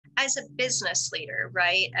as a business leader,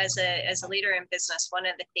 right? As a leader in business, one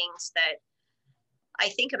of the things that I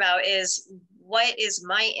think about is, what is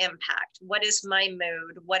my impact? What is my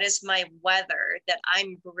mood? What is my weather that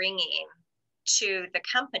I'm bringing to the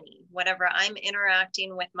company whenever I'm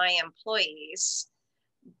interacting with my employees?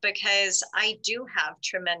 Because I do have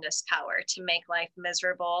tremendous power to make life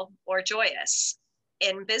miserable or joyous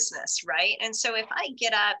in business, right? And so if I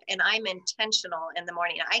get up and I'm intentional in the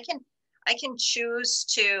morning, I can choose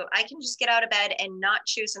to, I can just get out of bed and not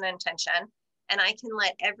choose an intention. And I can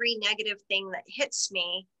let every negative thing that hits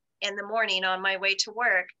me in the morning on my way to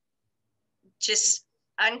work just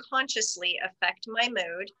unconsciously affect my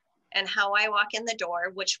mood and how I walk in the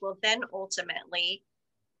door, which will then ultimately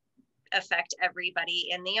affect everybody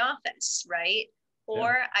in the office, right?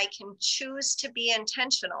 Or I can choose to be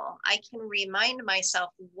intentional. I can remind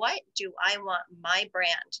myself, what do I want my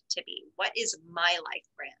brand to be? What is my life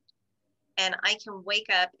brand? And I can wake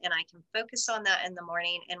up and I can focus on that in the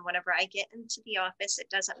morning. And whenever I get into the office, it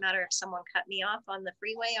doesn't matter if someone cut me off on the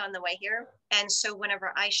freeway on the way here. And so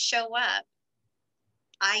whenever I show up,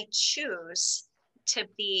 I choose to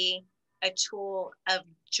be a tool of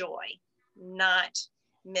joy, not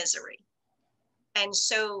misery. And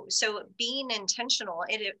so being intentional,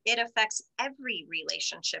 it affects every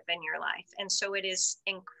relationship in your life. And so it is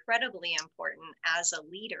incredibly important as a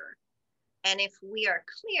leader. And if we are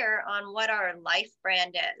clear on what our life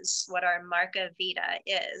brand is, what our marca vita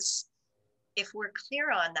is, if we're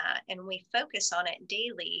clear on that and we focus on it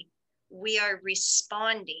daily, we are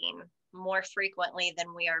responding more frequently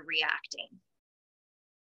than we are reacting.